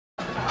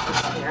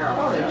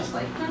terrible. They're just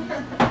like.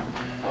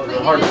 Oh,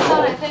 they're hard to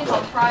roll.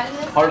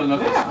 Hard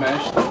enough to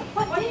smash.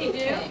 What did he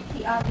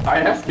do? I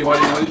asked you what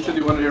he wanted. You said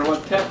you wanted to hear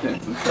what tap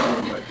dance and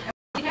stuff. Like,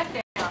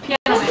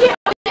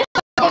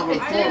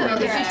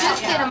 If you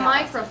just get a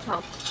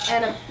microphone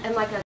and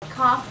like a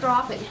cough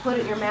drop it, you put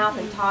it in your mouth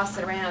and toss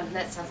it around, and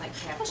that sounds like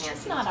tap dancing.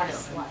 That's not our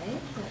slave.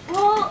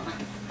 Well,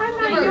 I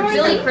remember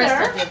Billy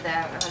Crystal did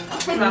that.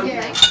 It's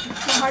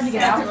hard to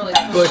get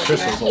out. Billy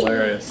Crystal's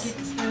hilarious.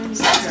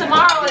 Since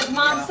tomorrow is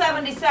Mom's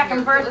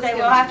 72nd birthday,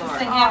 we'll have to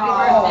sing happy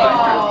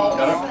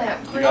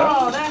birthday.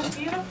 Oh, that's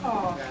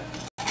beautiful.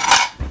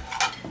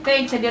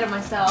 Thanks, I did it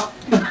myself.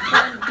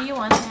 Do you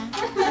want that?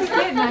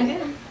 I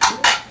did.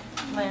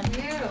 Lynn.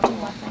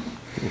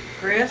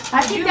 Chris,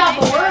 I think that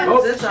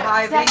is this a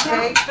high V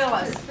cake?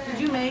 Phyllis, did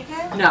you make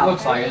it? No.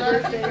 Looks like it.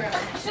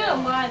 Should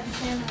have lied.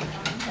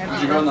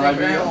 Did you go on the high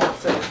video?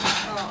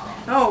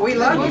 Oh, we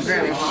love you,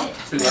 Grandma.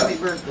 See that? Happy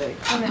birthday.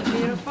 Isn't it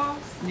beautiful?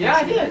 Yeah,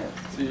 I did.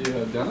 See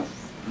Dennis?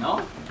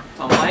 No?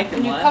 On Mike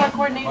and Color Len.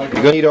 coordinator.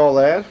 You gonna eat all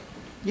that?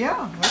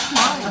 Yeah, that's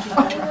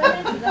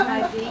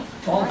mine.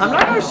 I'm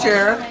not gonna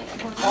share it.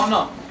 Oh,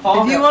 no.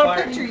 Paul If you got want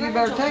a fired. picture, you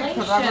better take it,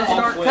 because I'm gonna Paul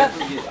start quit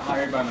cutting. to get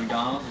hired by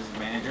McDonald's as a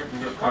manager.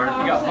 He got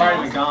fired at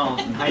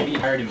McDonald's and Hy-Vee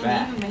hired him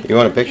back. You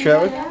want a picture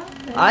of it?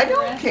 I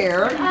don't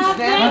care. You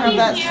stand on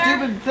that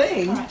stupid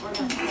thing.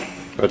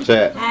 What's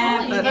that?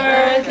 Happy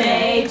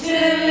birthday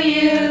to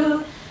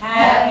you.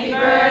 Happy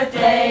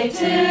birthday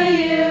to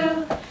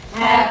you.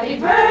 Happy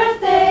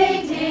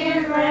birthday,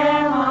 dear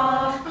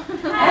Grandma.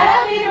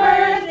 Happy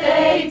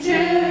birthday to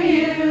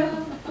you.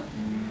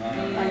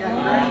 I got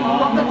Grandma.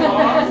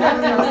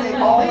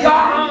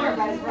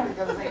 Everybody's running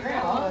to say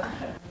grandma.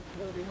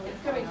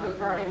 It's coming to a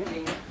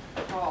grinding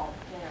halt.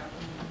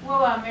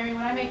 Well, Mary,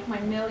 when I make my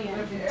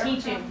millions in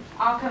teaching,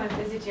 I'll come and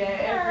visit you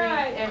every year.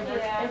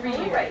 I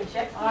really could.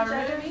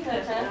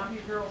 Now, if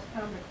you girls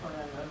come to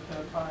Clinton to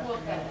a class We'll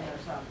meeting pay. or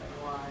something,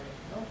 why,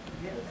 don't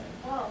forget it.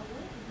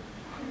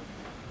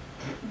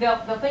 They'll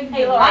think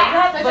Hey, you Laura,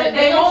 laugh, but but they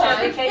they won't won't.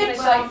 vacation,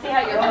 so I can see how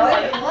you're Well, they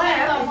doing. can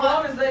laugh as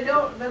long as they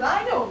don't, that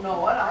I don't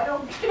know it, I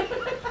don't care.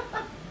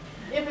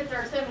 If it's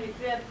our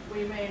 75th,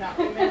 we may not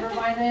remember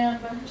by then,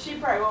 but She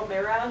probably won't be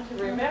around to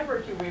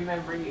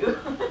remember you.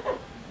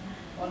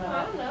 Well, no,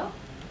 I don't know.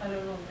 I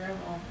don't know,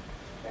 Grandma.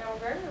 Grandma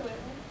Gregory with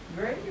me.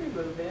 Gregory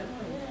would have been,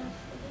 wouldn't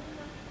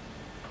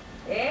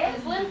he? Yeah.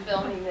 Is Lynn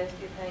filming this,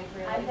 do you think,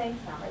 really? I think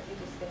so. Or is he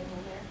just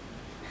standing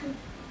there?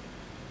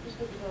 Just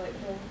looking for like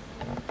this.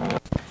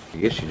 I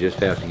guess you just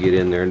have to get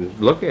in there and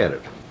look at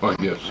it. I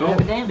guess so.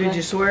 Did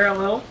you swear a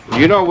little?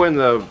 You know when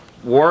the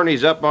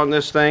warranty's up on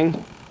this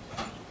thing,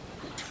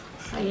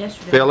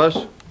 Yesterday. Phyllis?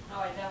 Oh,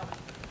 I know.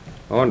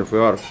 I wonder if we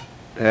ought to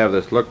have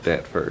this looked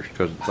at first,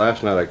 because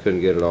last night I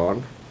couldn't get it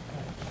on.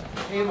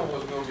 Emma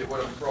was gonna get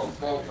what it broke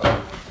both of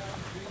them.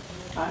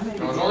 I made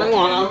There was it. only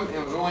one of them,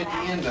 it was only at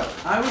the end of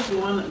it. I was the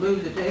one that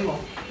moved the table.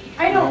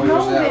 I don't No, it know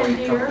was that then,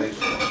 way a couple dear, days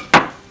ago.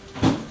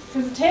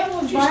 because the table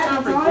was She right,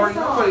 stopped that's all I recording,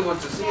 saw. nobody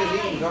wants to see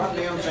us eating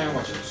goddamn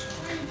sandwiches.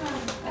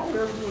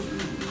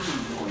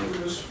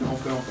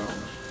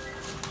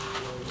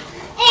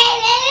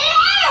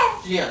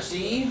 Yeah,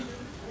 see?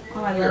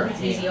 Oh, I love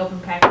these easy open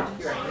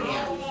packages.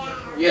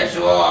 Yes,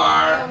 you I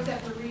are. always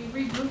have to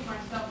reboot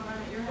myself when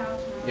I'm at your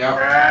house.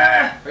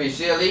 Yep. Are you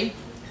silly?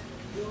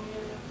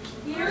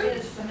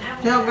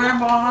 Tell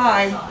Grandpa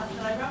hi.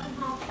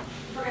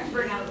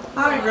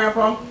 Hi,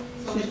 Grandpa.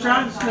 She's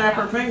trying to snap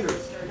her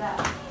fingers.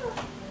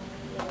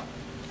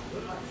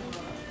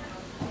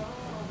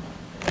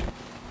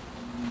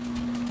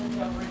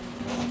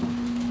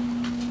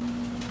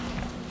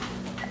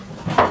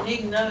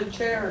 Need another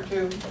chair or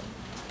two.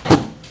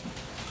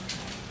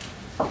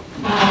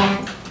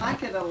 I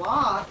could a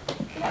lot.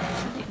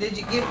 Did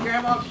you give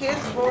Grandma a kiss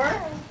for her?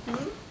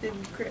 Hmm? Did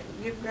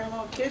you give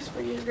Grandma a kiss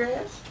for your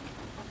dress?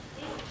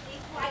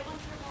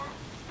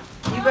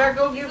 You better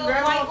go give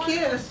Grandma a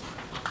kiss.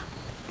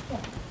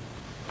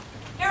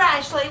 Here,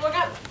 Ashley,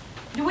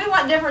 do we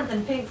want different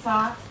than pink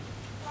socks?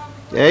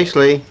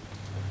 Ashley?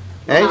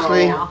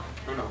 Ashley? No.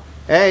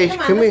 Ash, Come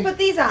on, come let's here. put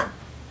these on.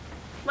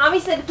 Mommy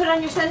said to put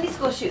on your Sunday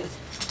school shoes.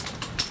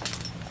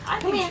 I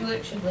Come think here.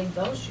 you should leave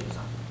those shoes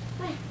on.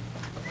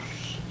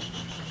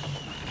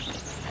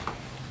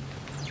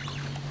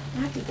 I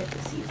have to get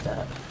this used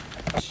up.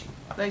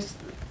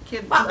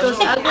 Kid, What, those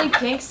ugly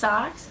pink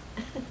socks?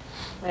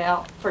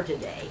 Well, for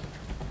today.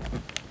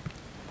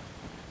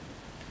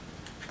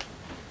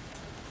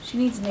 She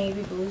needs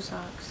navy blue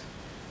socks.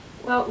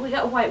 Well, we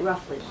got white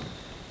ruffly ones.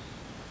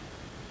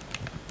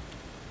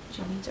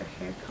 She needs her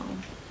hair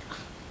combed.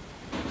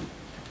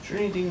 Is there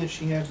anything that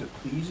she has that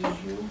pleases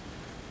you?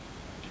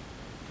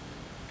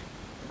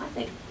 I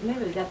think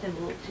maybe we got them a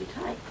little too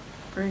tight.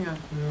 Bring a,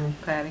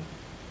 Patty,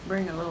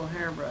 bring a little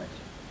hairbrush.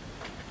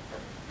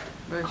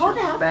 Brush Hold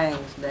your out.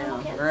 bangs down.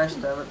 Okay. The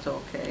rest of it's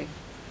okay.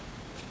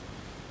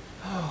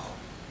 Oh.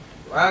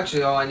 Well,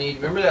 actually, all I need,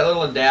 remember that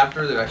little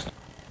adapter that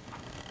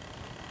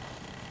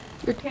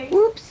I... Okay.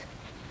 Whoops.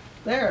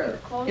 There,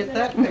 Close get it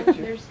that up. picture.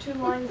 There's two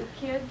lines of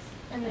kids.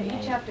 And they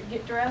each have to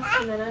get dressed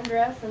and then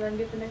undress and then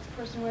get the next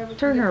person whoever.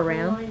 Turn her to get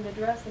the around. line to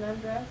dress and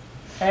undress.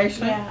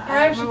 Ashley? Yeah. Or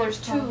actually, there's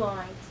 2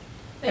 lines.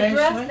 They Ashley?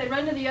 dress, they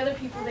run to the other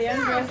people, they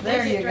undress,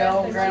 There they you get dressed,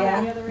 go, they run Grandma.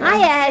 to the other end.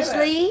 Hi,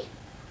 Ashley.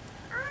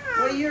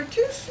 Well, you're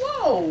too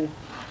slow.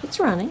 It's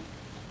running.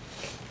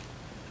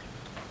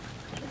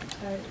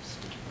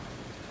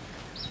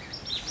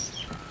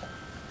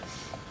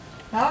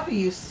 How do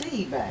you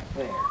see back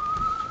there?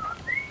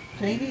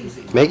 Take it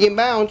easy. Make him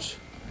bounce.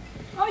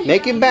 Oh, you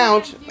Make got him it,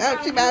 bounce. you got it,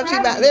 Bouncy, bouncy, you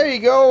got bounce. it. There you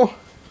go.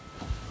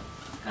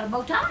 Got a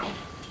bow tie.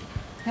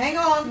 Hang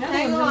on, The other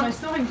hang one's in my on,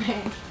 sewing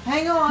bag.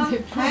 hang on,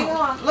 They're hang pearl.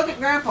 on. Look at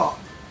Grandpa.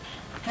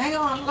 Hang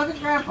on, look at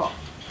Grandpa.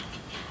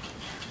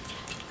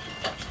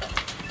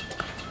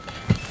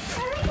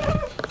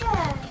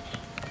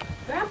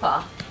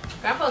 Grandpa.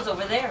 Grandpa's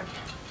over there.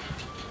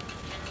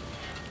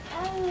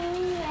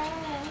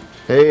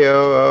 Hey yo,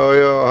 oh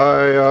yo,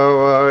 hi yo,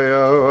 oh yo,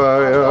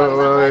 oh yo, oh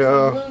Otherwise,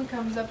 yo. the balloon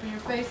comes up in your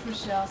face,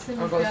 Michelle.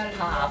 Cindy's Or goes got it.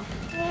 pop.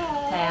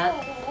 Pat.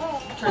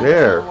 Turned There.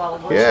 this over a while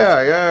ago.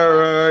 Yeah,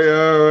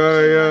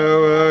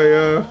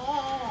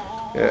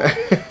 yeah.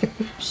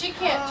 She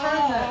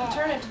can't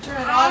turn it to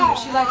turn it on, but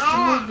she likes to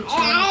move the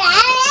channel.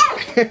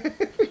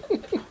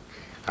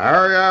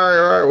 All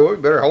right, well, we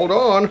better hold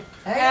on.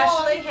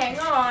 Ashley, hang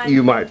on.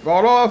 You might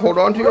fall off. Hold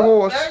on to your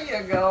horse.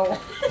 There you go.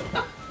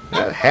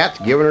 That hat's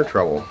giving her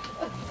trouble.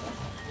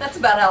 That's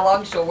about how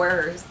long she'll wear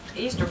her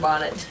Easter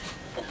bonnet.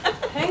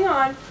 Hang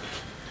on.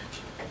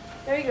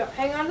 There you go.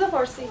 Hang on to the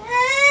horsey.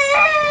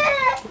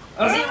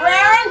 Is he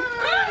rearing?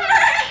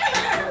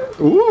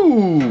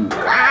 Ooh,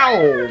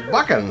 wow,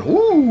 bucking,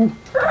 ooh.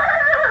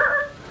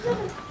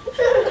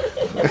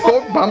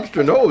 Oh, bumped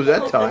her nose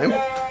that time.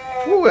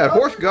 Ooh, that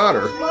horse got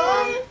her.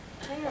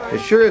 It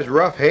sure is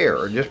rough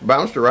hair. It just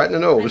bounced her right in the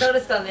I nose.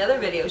 noticed on the other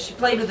video she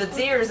played with its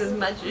ears as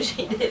much as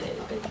she did it.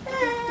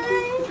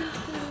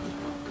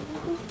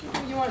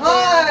 You want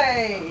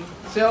Hi,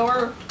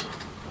 Silver.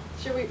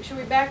 Should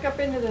we back up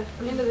into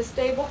the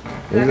stable?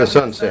 In the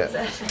sunset.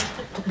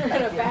 We're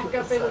gonna back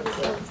up into the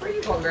stable. Where are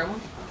you going, Grandma?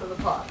 To the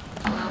pot.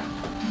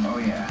 Oh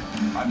yeah,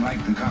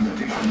 unlike the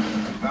competition,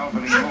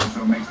 Valvoline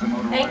also makes the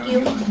motor Thank oil you.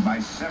 used by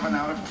 7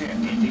 out of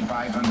 10 Indy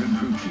 500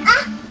 crew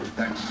chiefs.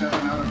 That's 7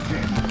 out of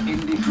 10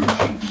 Indy crew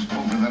chiefs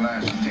over the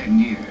last 10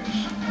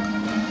 years.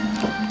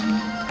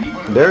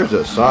 People There's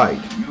a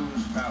sight.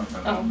 use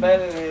Valvoline. I bet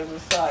it is a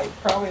sight.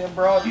 Probably a If you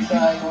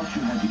broadside. thought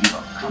you had to give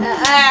up comfort,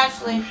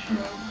 Ashley,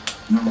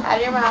 no, out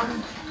of your mouth.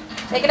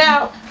 Take it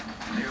out.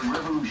 their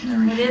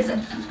revolutionary What is it?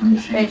 system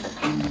Paper.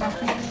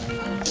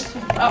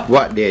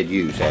 What did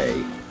you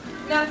say?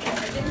 Nothing.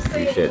 I didn't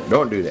say You it. said,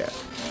 don't do that.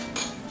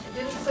 I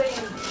didn't say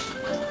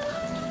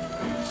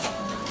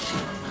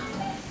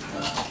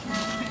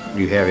it.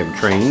 You have him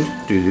trained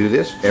to do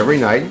this every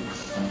night.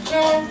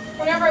 No,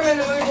 whenever I'm in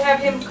the mood to have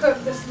him cook,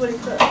 this is what he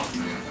cooks.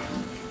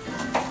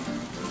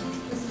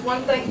 This is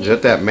one thing Is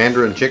that that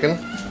Mandarin chicken?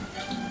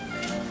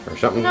 Or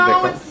something? No, they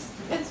call-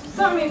 it's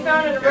something he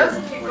found in a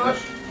recipe book.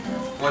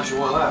 What you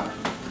want left?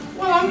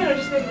 Well, I'm gonna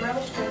just make a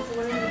relish dress or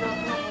whatever you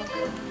don't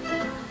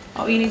want.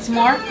 Oh, you need some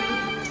more?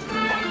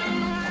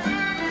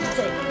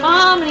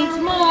 Mom, I need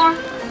some more.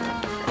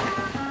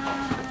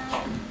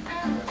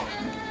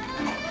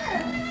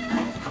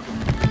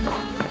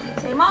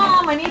 Say,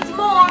 Mom, I need some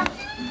more.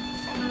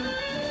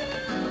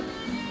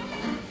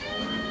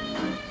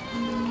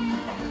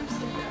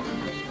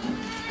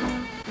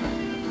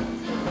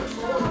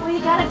 Well, you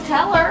gotta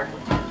tell her.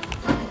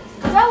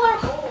 Tell her.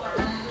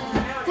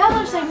 Tell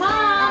her, say,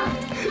 Mom.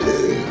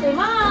 Say,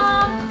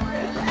 Mom.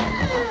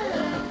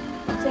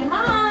 Say,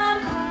 Mom.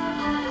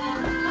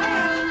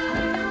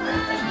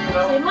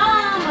 Say,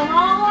 Mom, I'm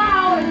all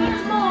out. I need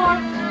some more.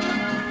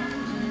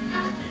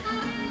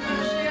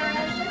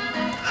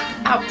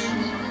 Ouch.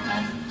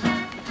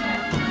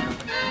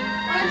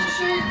 Why don't you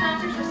share your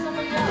crackers with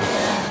somebody else?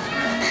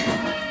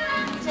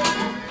 Take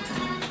it.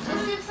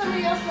 Let's see if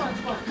somebody else wants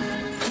one.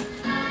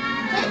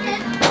 Take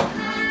it.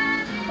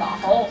 The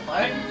whole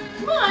thing.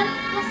 Come on.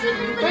 Let's see if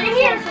anybody Bring it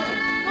else here. wants some.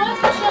 Well,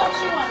 ask Michelle if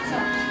she wants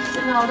some.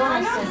 No, don't Why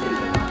not, listen.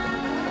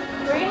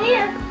 Cindy? Bring it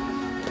here.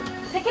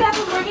 Pick it up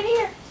and bring it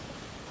here.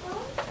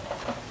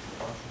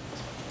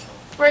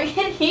 Bring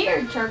it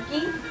here,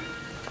 turkey.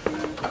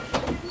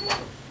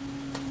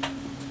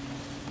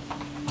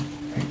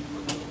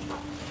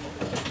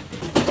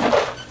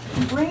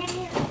 Bring it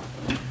here.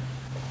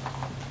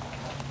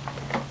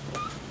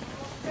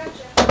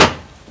 Gotcha.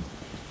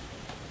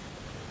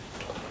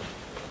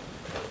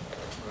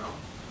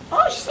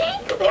 Oh,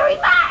 thank you very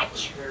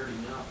much.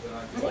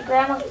 Say,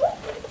 Grandma,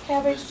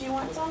 cabbage, do you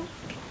want some?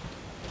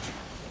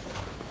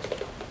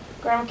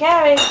 Grandma,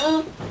 cabbage.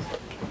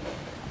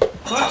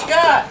 What you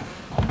got?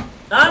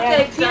 I'll Yeah,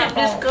 take some peanut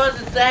just butter.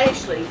 'cause it's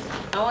Ashley's.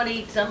 I want to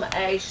eat some of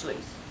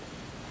Ashley's.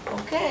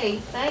 Okay,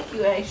 thank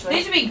you, Ashley.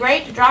 These would be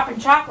great to drop in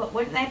chocolate,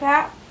 wouldn't they,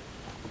 Pat?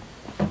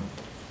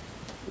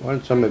 Why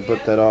didn't somebody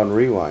put that on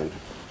rewind?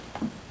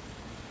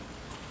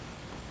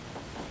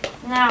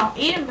 Now,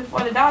 eat them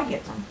before the dog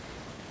gets them.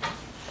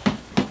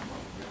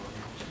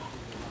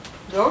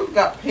 Those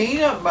got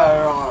peanut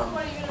butter on them.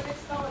 What, are you gonna mix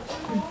it all with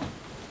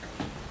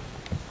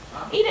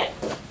Eat it.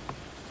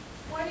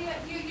 Why do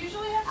you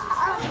usually have some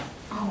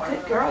stuff? Oh,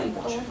 good girl. You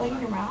put the whole thing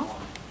in your mouth.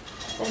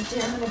 Then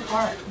tear them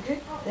apart.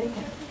 Good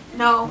thinking.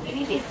 No, you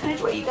need to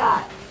finish what you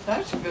got.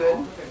 That's good.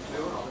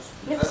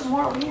 You have some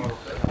more over here. Put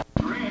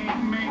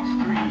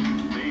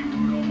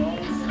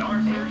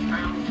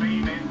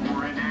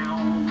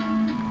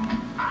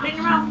it in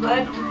your mouth,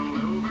 bud. Put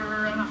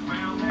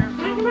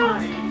it in your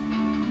mouth.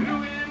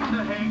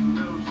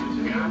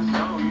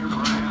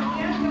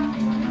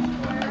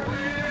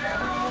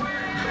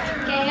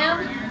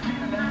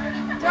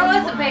 Cam, throw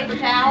us a paper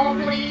towel,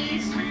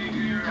 please.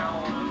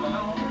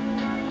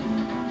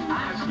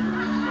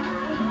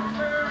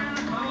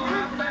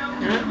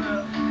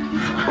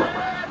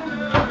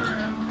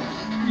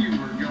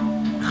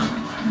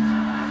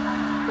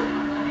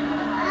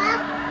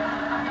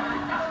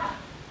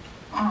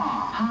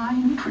 High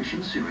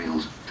nutrition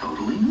cereals,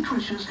 totally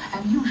nutritious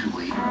and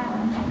usually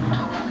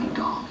totally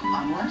dumb.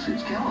 Unless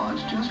it's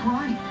Kellogg's Just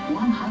Right.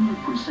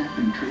 100%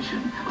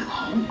 nutrition with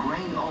whole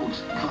grain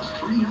oats plus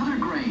 3 other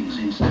grains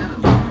instead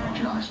of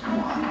just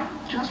one.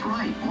 Just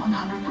Right.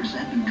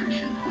 100%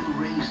 nutrition with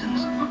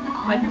raisins.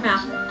 Wipe your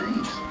mouth.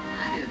 Dates.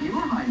 If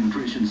your high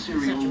nutrition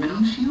cereal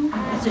leaves you,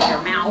 This is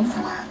your mouth.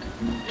 flat.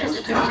 This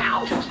is your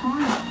mouth. Just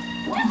Right.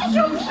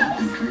 100%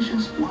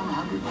 nutritious,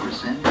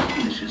 100%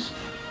 delicious.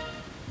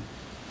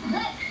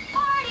 Let's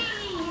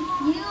party!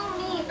 You,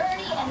 me,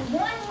 Ernie, and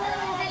 1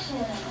 million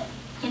dishes.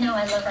 You know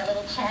I love our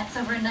little chats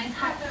over a nice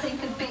hot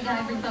sink of big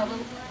ivory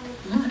bubbles.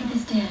 Look at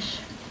this dish.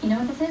 You know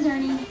what this is,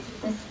 Ernie?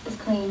 This is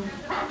clean.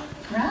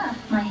 Rough.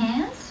 My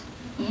hands?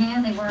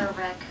 Yeah, they were a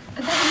wreck.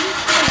 But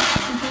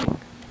that's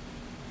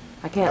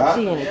I can't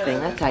see anything,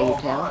 that's how you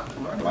tell.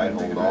 It might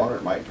hold on or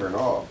it might turn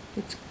off.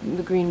 It's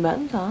the green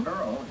button's on.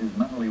 Earl is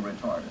mentally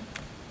retarded.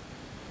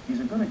 He's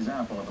a good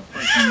example of a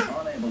person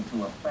unable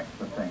to affect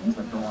the things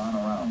that go on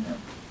around him.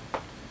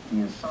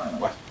 He is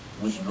silent,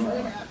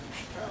 withdrawn,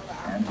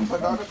 and he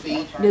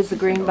Does the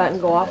green button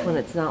go off when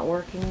it's not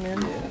working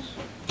then? Yes.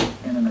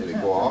 in an Did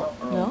it go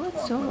off? Earl No, to it's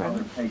talk still with running.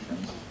 other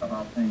patients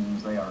about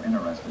things they are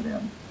interested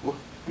in.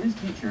 His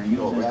teacher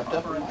uses wrapped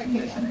up in operant my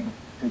conditioning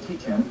to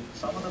teach him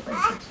some of the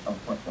basics of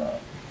football.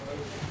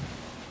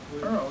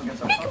 Earl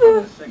gets a puff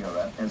of his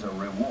cigarette as a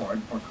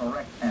reward for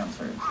correct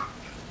answers.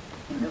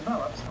 He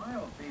develops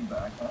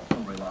biofeedback also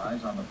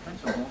relies on the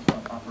principles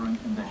of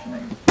operant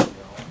conditioning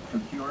to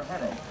cure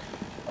headache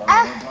or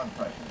lower blood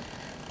pressure.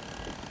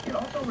 It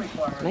also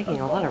requires It's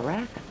making a lot of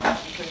racket.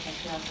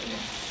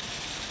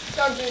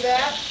 Don't do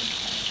that.